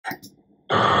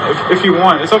If you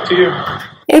want, it's up to you.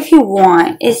 If you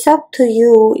want, it's up to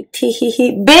you.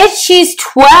 Teehee. Bitch, she's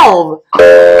 12.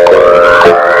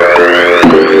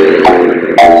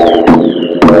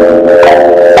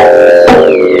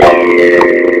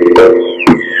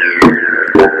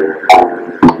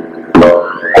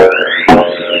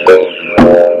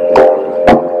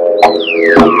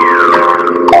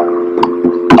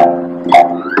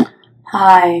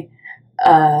 Hi.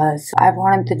 So I've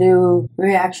wanted to do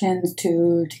reactions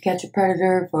to Catch a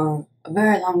Predator for a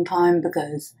very long time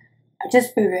because I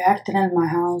just be reacting in my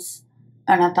house,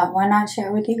 and I thought, why not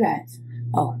share with you guys?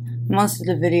 Oh, most of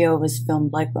the video was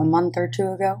filmed like a month or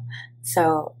two ago,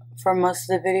 so for most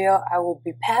of the video I will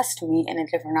be past me in a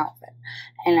different outfit,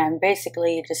 and I'm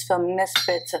basically just filming this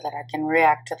bit so that I can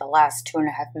react to the last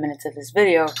 2.5 minutes of this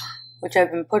video, which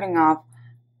I've been putting off,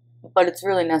 but it's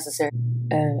really necessary.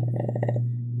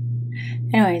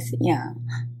 Anyways, yeah,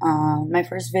 my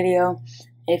first video,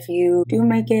 if you do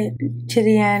make it to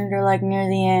the end or like near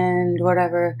the end,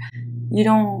 whatever, you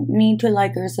don't need to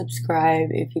like or subscribe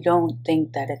if you don't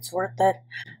think that it's worth it,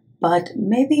 but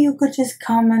maybe you could just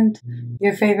comment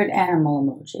your favorite animal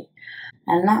emoji,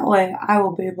 and that way I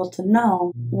will be able to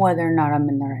know whether or not I'm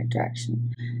in the right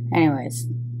direction. Anyways,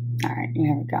 alright,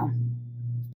 here we go.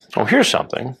 Oh, here's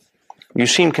something. You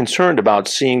seem concerned about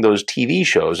seeing those TV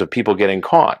shows of people getting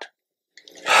caught.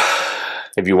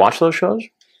 Have you watched those shows?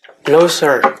 No,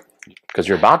 sir. Because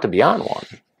you're about to be on one.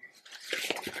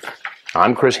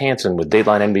 I'm Chris Hansen with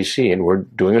Dateline NBC, and we're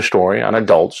doing a story on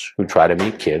adults who try to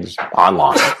meet kids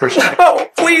online. Oh,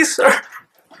 please, sir.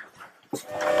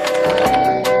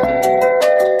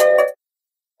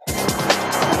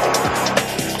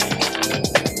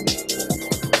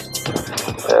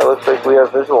 Yeah, looks like we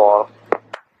have visual on them.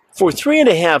 For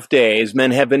 3.5 days,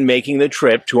 men have been making the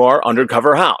trip to our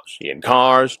undercover house in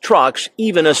cars, trucks,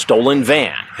 even a stolen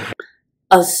van.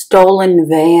 A stolen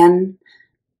van?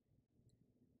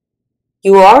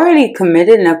 You already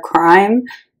committed a crime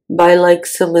by like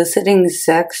soliciting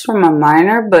sex from a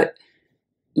minor, but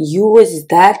you was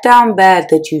that down bad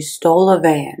that you stole a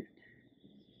van.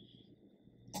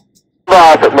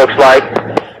 It looks like.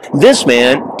 This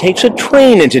man takes a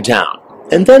train into town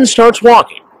and then starts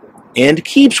walking and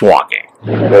keeps walking.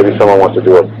 Maybe someone wants to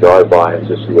do a drive-by and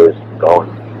just see where it's going.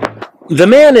 The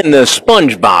man in the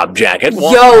Spongebob jacket.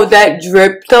 Yo, that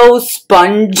drip though,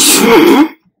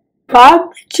 Spongebob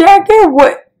jacket?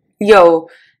 What? Yo.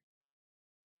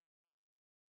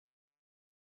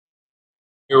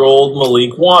 Year-old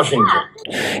Malik, Washington.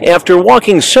 After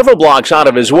walking several blocks out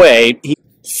of his way,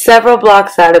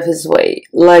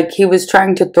 like he was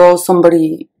trying to throw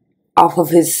somebody off of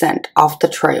his scent, off the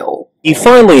trail. He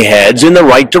finally heads in the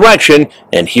right direction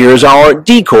and hears our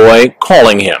decoy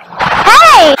calling him.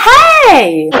 Hey!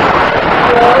 Hey!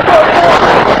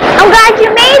 I'm glad you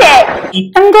made it!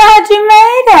 I'm glad you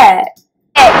made it!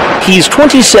 He's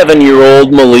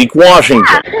 27-year-old Malik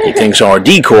Washington. He thinks our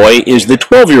decoy is the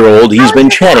 12-year-old he's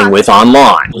been chatting with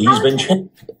online.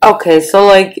 Okay, so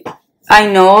like, I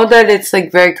know that it's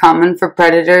like very common for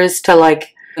predators to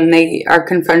like, when they are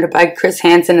confronted by Chris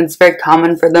Hansen, it's very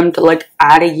common for them to like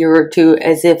add a year or two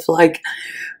as if like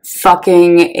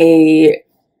fucking a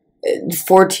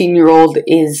 14-year-old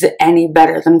is any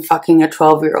better than fucking a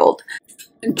 12-year-old.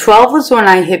 12 was when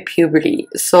I hit puberty,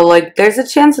 so like there's a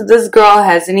chance that this girl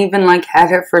hasn't even like had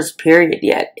her first period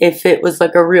yet if it was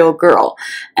like a real girl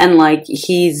and like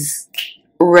he's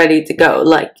ready to go.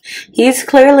 Like he's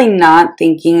clearly not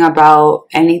thinking about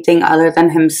anything other than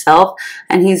himself,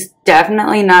 and he's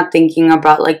definitely not thinking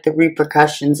about like the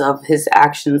repercussions of his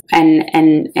actions and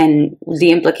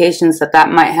the implications that that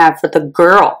might have for the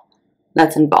girl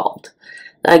that's involved.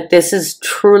 Like this is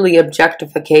truly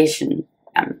objectification.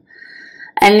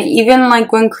 And even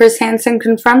like when Chris Hansen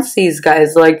confronts these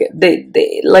guys, like they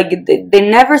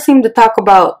never seem to talk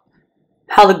about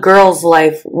how the girl's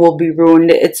life will be ruined.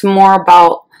 It's more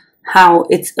about how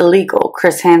it's illegal.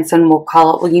 Chris Hansen will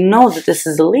call it, well, you know that this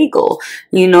is illegal.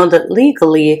 You know that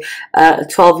legally a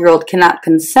 12-year-old cannot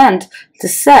consent to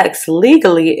sex.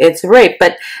 Legally, it's rape.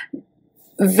 But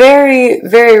very,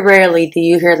 very rarely do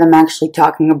you hear them actually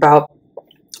talking about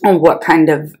what kind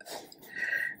of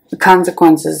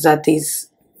consequences that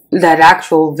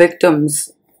actual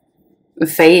victims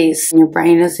face. Your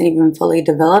brain isn't even fully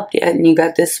developed yet, and you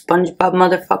got this Spongebob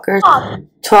motherfucker,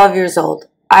 12 years old.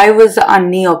 I was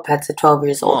on Neopets at 12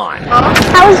 years old.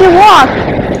 How was your walk?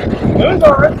 It was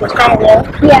alright. It was kind of long.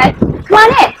 Yeah, come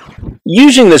on in.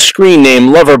 Using the screen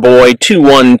name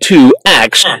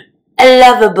Loverboy212X,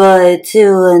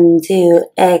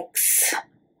 Loverboy212X.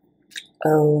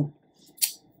 Oh.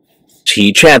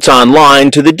 he chats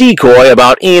online to the decoy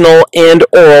about anal and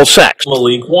oral sex.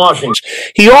 Malik, Washington.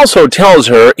 He also tells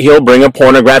her he'll bring a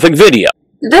pornographic video.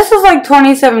 This was like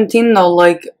 2017 though.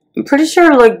 Like, I'm pretty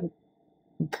sure like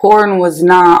porn was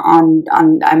not on.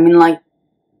 I mean, like,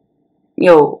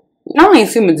 yo, you can only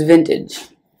assume it's vintage.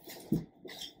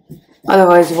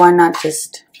 Otherwise, why not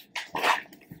just?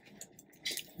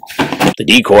 The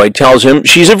decoy tells him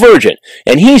she's a virgin,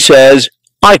 and he says,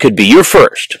 "I could be your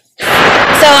first." So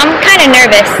I'm kind of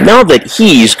nervous. Now that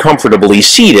he's comfortably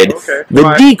seated,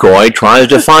 the decoy tries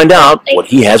to find out what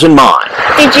he has in mind.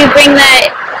 Did you bring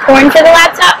that porn to the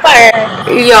laptop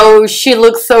or? Yo, she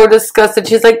looks so disgusted.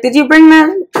 She's like, "Did you bring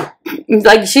that?"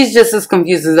 Like, she's just as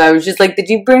confused as I was. She's like, "Did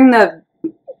you bring the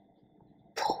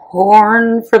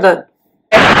porn for the?"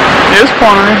 It's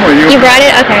porn. You brought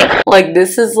it? Okay. Like,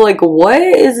 this is like, what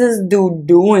is this dude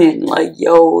doing? Like,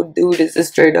 yo, dude is a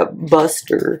straight up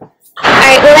buster.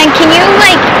 Alright, well then can you,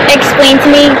 like, explain to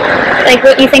me, like,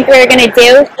 what you think we're gonna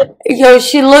do? Yo,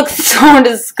 she looks so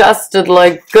disgusted.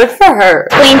 Like, good for her.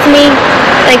 Explain to me,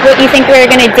 like, what you think we're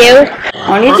gonna do?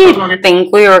 What did you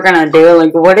think we were gonna do?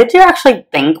 Like, what did you actually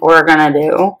think we were gonna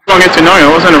do? I don't get to know you.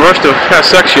 I wasn't in a rush to have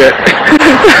sex yet.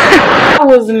 I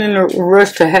wasn't in a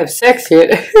rush to have sex yet.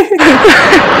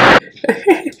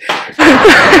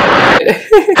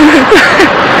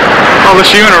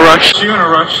 Unless you in a rush.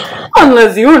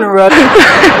 Unless you in a rush.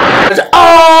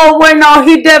 Oh, wait, no,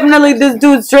 he definitely, this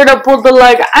dude straight up pulled the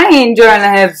like, I ain't trying to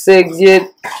have sex yet.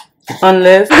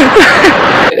 Unless.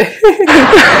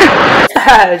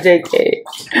 JK.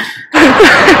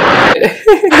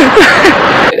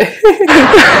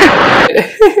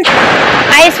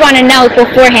 I just want to know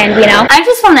beforehand, you know? I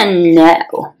just want to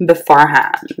know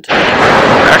beforehand.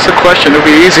 Ask a question. It'll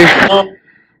be easy.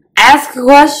 Ask a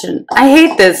question. I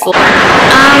hate this.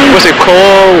 What's it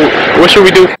called? What should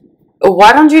we do?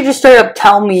 Why don't you just straight up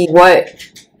tell me what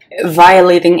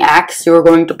violating acts you're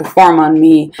going to perform on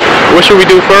me? What should we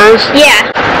do first?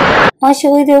 Yeah. What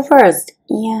should we do first?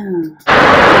 Yeah.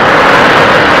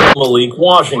 Malik,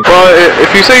 Washington. Well,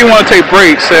 if you say you want to take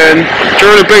breaks, then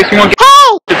during the breaks, we want to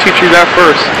teach you that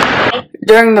first.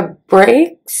 During the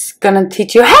breaks, gonna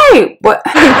teach you, hey, what?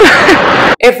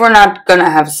 If we're not gonna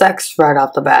have sex right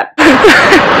off the bat.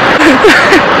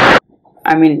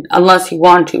 I mean, unless you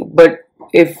want to, but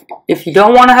if you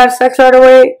don't want to have sex right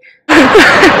away,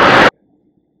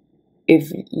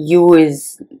 if you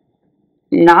is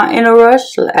not in a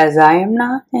rush, as I am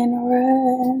not in a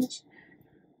rush.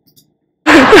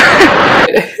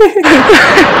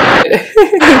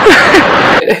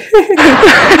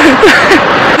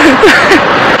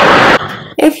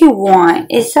 If you want,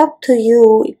 it's up to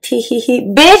you.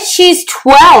 Bitch, she's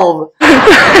 12.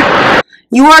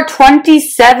 You are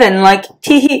 27. Like,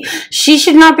 she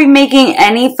should not be making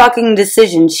any fucking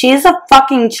decisions. She is a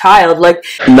fucking child. Like,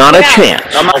 not a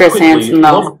chance. Chris Hansen,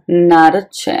 though. Not a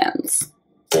chance.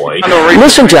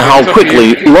 Listen to how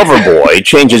quickly Loverboy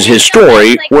changes his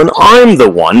story when I'm the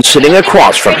one sitting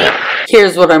across from him.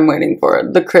 Here's what I'm waiting for.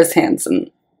 The Chris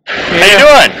Hansen. How you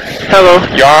doing? Hello.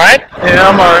 You alright? Yeah,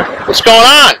 I'm alright. What's going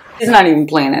on? He's not even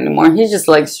playing anymore. He's just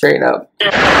like straight up.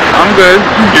 I'm good.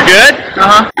 You good?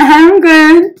 Uh-huh. I'm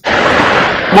good.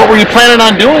 What were you planning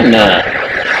on doing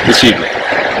this evening?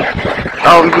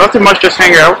 Nothing much, just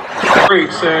hang out.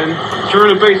 Breaks and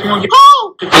during the breaks, we want to get...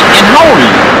 And how old are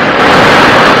you?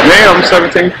 Yeah, I'm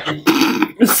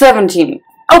 17. 17.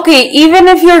 Okay, even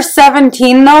if you're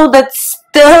 17 though, that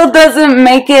still doesn't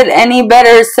make it any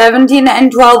better. 17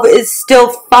 and 12 is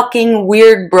still fucking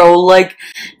weird, bro. Like,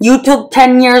 you took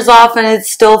 10 years off and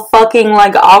it's still fucking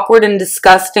like awkward and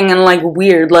disgusting and like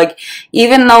weird. Like,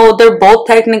 even though they're both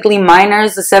technically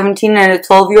minors, a 17 and a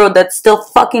 12-year-old, that's still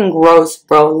fucking gross,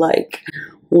 bro. Like,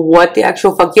 what the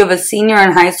actual fuck? You have a senior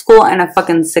in high school and a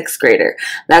fucking 6th grader.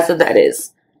 That's what that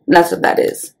is. That's what that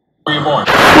is. Where you born?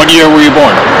 What year were you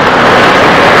born?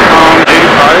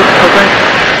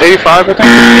 85, I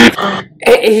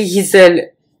think. He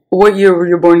said, what year were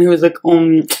you born? He was like,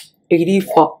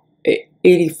 85,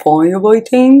 85, I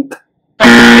think.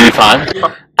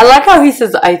 85? I like how he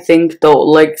says, I think, though.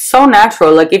 Like, so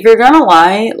natural. Like, if you're gonna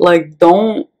lie, like,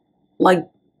 don't, like...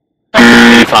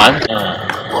 85?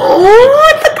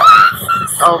 What the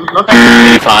Nothing.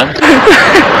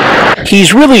 85?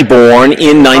 He's really born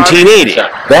in 1980.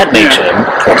 That makes him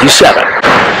 27.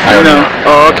 I don't know.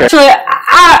 Oh, okay. Actually,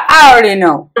 I already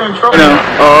know. No.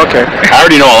 Oh, okay. I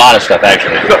already know a lot of stuff,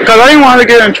 actually. Because I didn't want to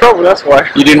get in trouble, that's why.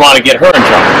 You didn't want to get her in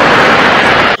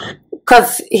trouble.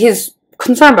 Because he's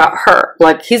concerned about her.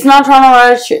 Like, he's not trying to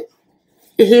rush.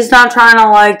 He's not trying to,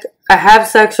 like, have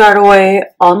sex right away,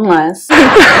 unless...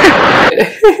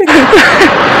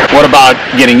 What about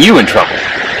getting you in trouble?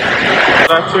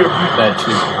 That too. That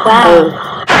too. Wow.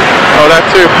 Oh, that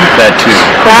too. That too.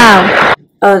 Wow.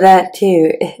 Oh, that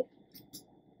too.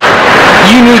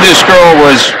 You knew this girl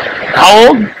was how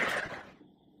old?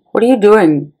 What are you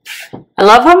doing? I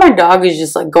love how my dog is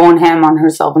just like going ham on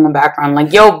herself in the background.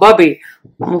 Like, yo, Bubby,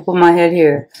 I'm gonna put my head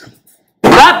here.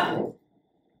 What?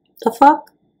 The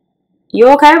fuck? You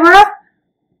okay, bro?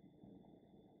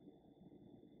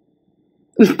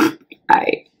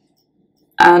 Alright.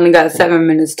 I only got 7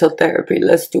 minutes till therapy.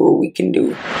 Let's do what we can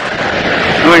do.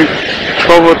 I think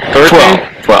 12 or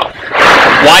 13. 12.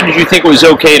 Why did you think it was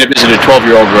okay to visit a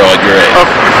 12-year-old girl at your age?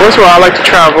 First of all, I like to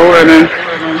travel, and then...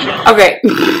 Okay.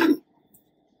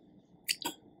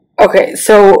 Okay,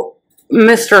 so,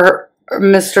 Mr.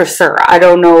 Sir, I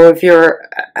don't know if you're...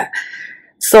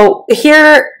 So,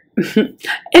 here, in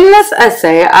this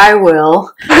essay, I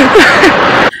will...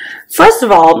 First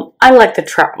of all, I like to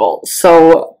travel,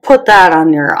 so put that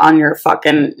on your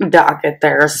fucking docket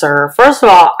there, sir. First of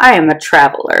all, I am a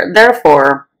traveler,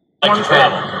 therefore... I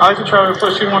like to travel,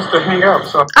 but she wants to hang out,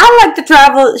 so... I like to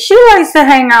travel. She likes to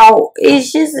hang out.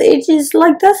 It's just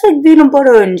like, that's like peanut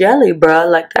butter and jelly, bruh.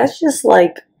 Like, that's just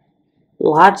like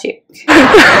logic.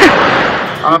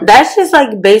 That's just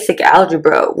like basic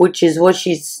algebra, which is what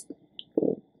she's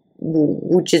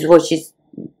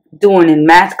doing in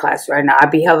math class right now. I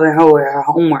be helping her with her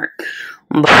homework.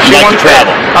 She wants to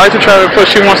travel. I like to travel, but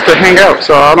she wants to hang out,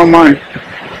 so I don't mind.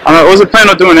 I wasn't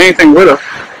planning on doing anything with her.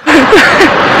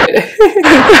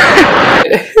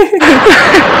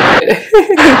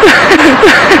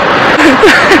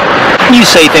 You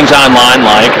say things online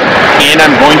like, and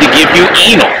I'm going to give you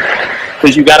anal,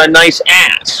 because you got a nice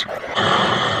ass.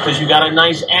 Because you got a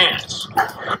nice ass.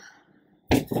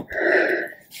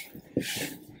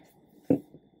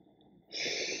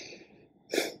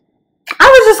 I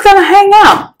was just gonna hang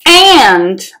out,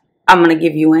 and I'm gonna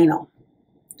give you anal.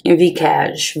 And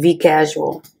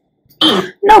V-casual.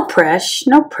 No press,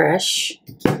 no press.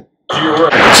 Jeez.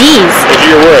 Those are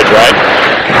your words, right?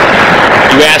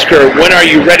 You ask her, when are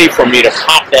you ready for me to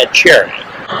pop that cherry?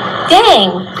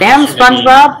 Dang. Damn,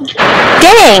 Spongebob.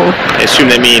 Dang. I assume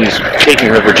that means taking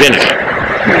her virginity.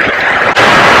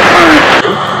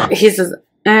 He says,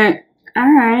 alright.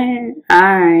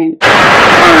 Alright.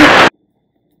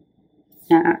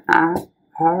 Is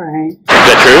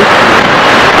that true?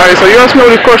 Alright, so you asked me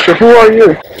the question, who are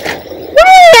you?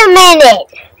 Wait a minute.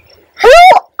 Who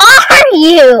are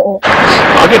you?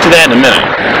 I'll get to that in a minute.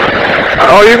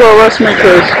 Oh, you gonna arrest me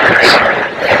because...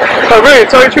 really,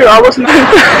 tell you the truth, I wasn't... I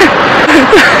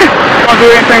don't do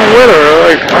anything with her,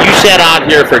 like... You sat out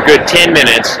here for a good 10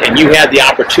 minutes, and you had the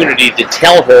opportunity to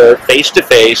tell her face to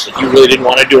face that you really didn't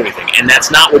want to do anything. And that's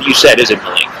not what you said, is it,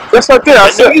 Malik? Yes, I did. I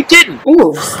No, said... you didn't.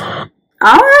 Oops.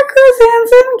 Alright, Chris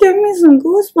Hansen, give me some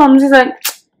goosebumps. He's like...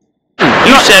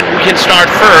 You said we can start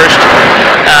first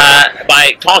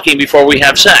by talking before we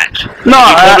have sex. No,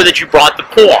 you told her that you brought the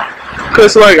porn.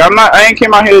 Cause like I ain't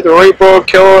came out here to rape or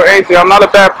kill or anything. I'm not a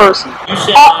bad person. You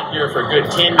sat out here for a good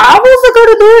 10 minutes. I wasn't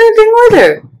gonna do anything with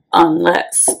her.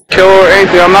 Unless... Kill or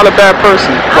anything. I'm not a bad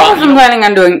person. I wasn't planning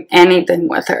on doing anything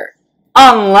with her.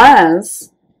 Unless...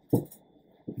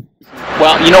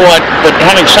 Well, you know what? But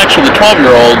having sex with a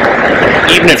 12-year-old,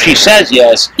 even if she says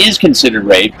yes, is considered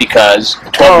rape because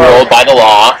a 12-year-old, by the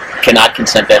law, cannot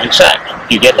consent to having sex.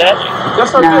 You get that?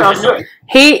 Yes, I did. I said.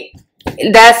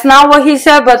 That's not what he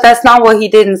said, but that's not what he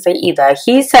didn't say either.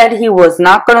 He said he was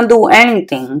not gonna do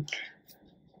anything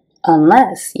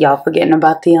unless, y'all forgetting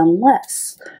about the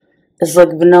unless. It's like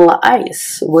Vanilla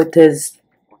Ice with his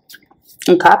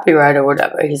copyright or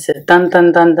whatever. He said dun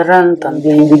dun dun dun dun dun.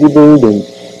 Ding ding ding ding.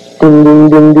 Ding ding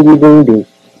ding ding ding ding.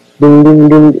 Ding ding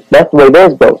ding. That's the way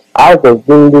theirs goes. Ours goes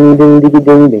ding ding ding ding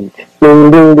ding ding.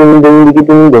 Ding ding ding ding ding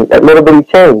ding ding. That little bitty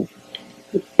change.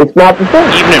 It's not the same.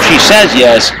 Even if she says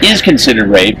yes, is considered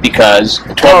rape because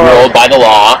a 12-year-old, by the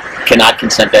law, cannot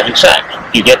consent to having sex.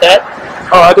 You get that?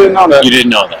 Oh, I didn't know that. You didn't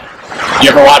know that. You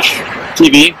ever watch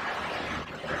TV?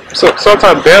 So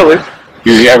sometimes barely.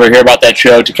 You ever hear about that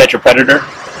show, To Catch a Predator?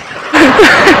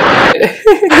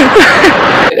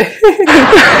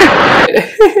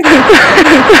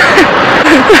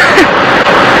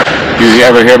 You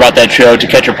ever hear about that show, To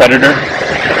Catch a Predator?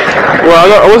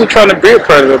 Well, I wasn't trying to be a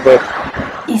predator, but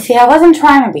You see, I wasn't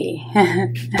trying to be.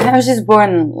 I was just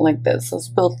born like this. I was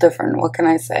built different. What can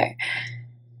I say?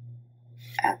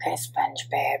 Okay,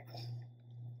 Spongebob.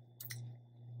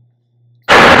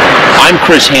 I'm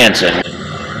Chris Hansen.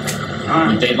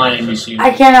 Dateline NBC.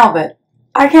 I can't help it.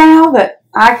 I can't help it.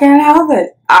 I can't help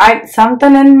it.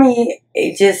 Something in me,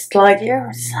 it just like,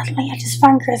 suddenly I just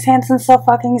find Chris Hansen so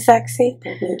fucking sexy.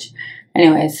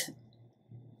 Anyways,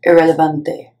 irrelevant.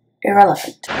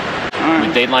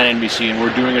 with Dateline NBC, and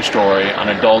we're doing a story on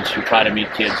adults who try to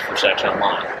meet kids for sex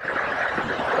online.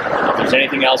 If there's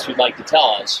anything else you'd like to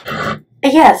tell us...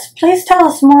 Yes, please tell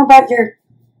us more about your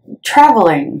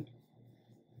traveling.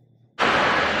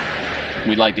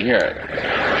 We'd like to hear it.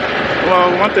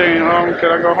 Well, one thing,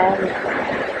 could I go home?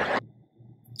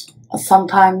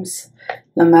 Sometimes,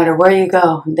 no matter where you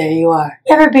go, there you are.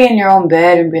 You ever be in your own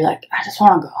bed and be like, I just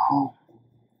want to go home.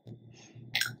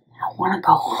 I want to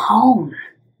go home.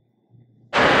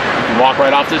 You can walk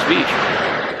right off this beach.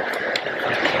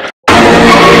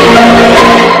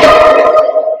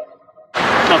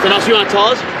 Nothing else you want to tell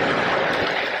us?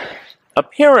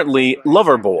 Apparently,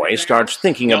 Loverboy starts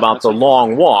thinking about the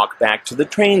long walk back to the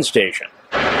train station.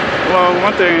 Well,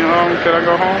 one thing, could I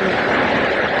go home?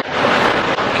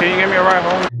 Can you give me a ride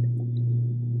home?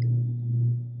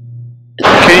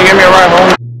 Can you give me a ride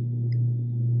home?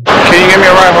 Can you give me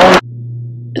a ride home?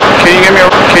 Can you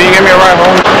give me a ride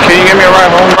home? Can you give me a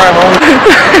ride home?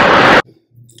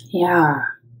 Yeah.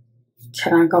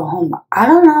 Should I go home? I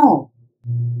don't know.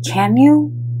 Can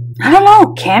you? I don't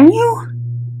know. Can you?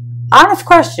 Honest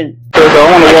question. I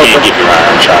want to walk Can't give you a ride,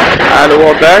 I'm sorry. I had to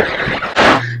walk back.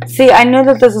 See, I knew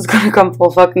that this was going to come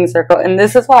full fucking circle, and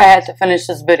this is why I had to finish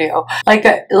this video. Like,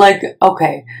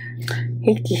 okay.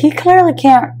 He clearly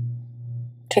can't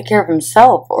take care of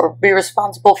himself or be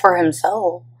responsible for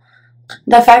himself.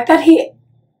 The fact that he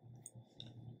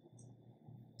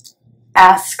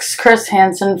asks Chris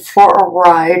Hansen for a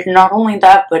ride, not only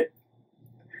that, but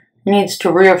needs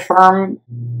to reaffirm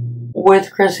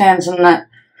with Chris Hansen that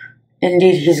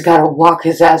indeed he's got to walk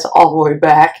his ass all the way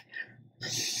back.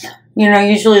 You know,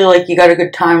 usually, like, you got a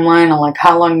good timeline on, like,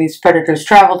 how long these predators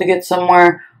travel to get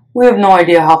somewhere. We have no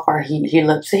idea how far he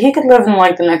lives. So he could live in,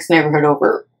 like, the next neighborhood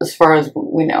over, as far as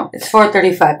we know. It's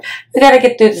 4:35. We gotta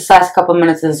get through this last couple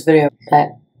minutes of this video.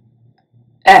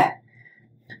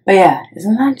 But yeah,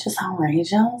 isn't that just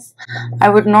outrageous? I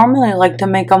would normally like to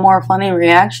make a more funny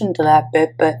reaction to that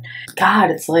bit, but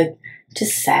God, it's, like,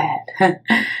 just sad.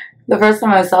 The first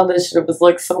time I saw this shit, it was,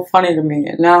 like, so funny to me,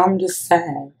 and now I'm just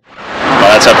sad.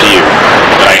 Well, that's up to you.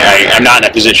 But I'm not in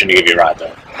a position to give you a ride,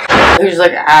 though. He was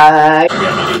like, I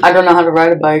don't know how to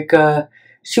ride a bike.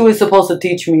 She was supposed to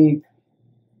teach me.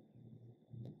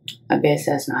 I guess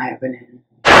that's not happening.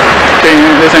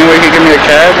 There's any way you can give me a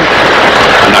cab?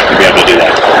 I'm not going to be able to do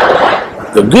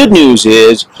that. The good news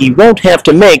is he won't have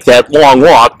to make that long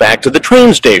walk back to the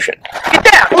train station. Get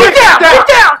down! Get down! Get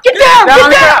down! Get down!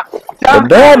 Get down! The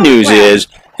bad news is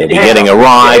he'll be getting a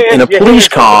ride in a police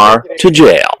car to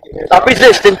jail. Stop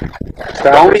resisting.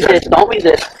 Don't resist. Don't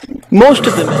resist. Most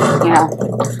of them... Yeah.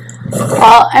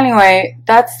 Well, anyway,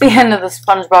 that's the end of the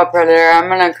Spongebob Predator. I'm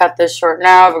gonna cut this short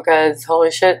now because, holy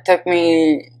shit, it took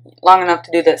me long enough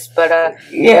to do this. But,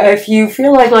 yeah, if you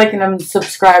feel like liking and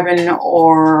subscribing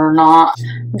or not,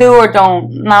 do or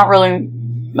don't, not really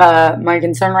my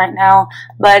concern right now.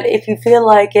 But if you feel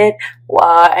like it,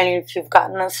 and if you've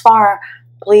gotten this far,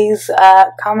 please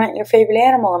comment your favorite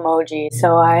animal emoji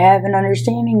so I have an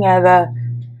understanding of,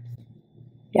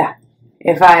 yeah,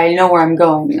 if I know where I'm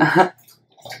going.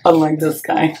 Unlike this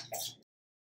guy.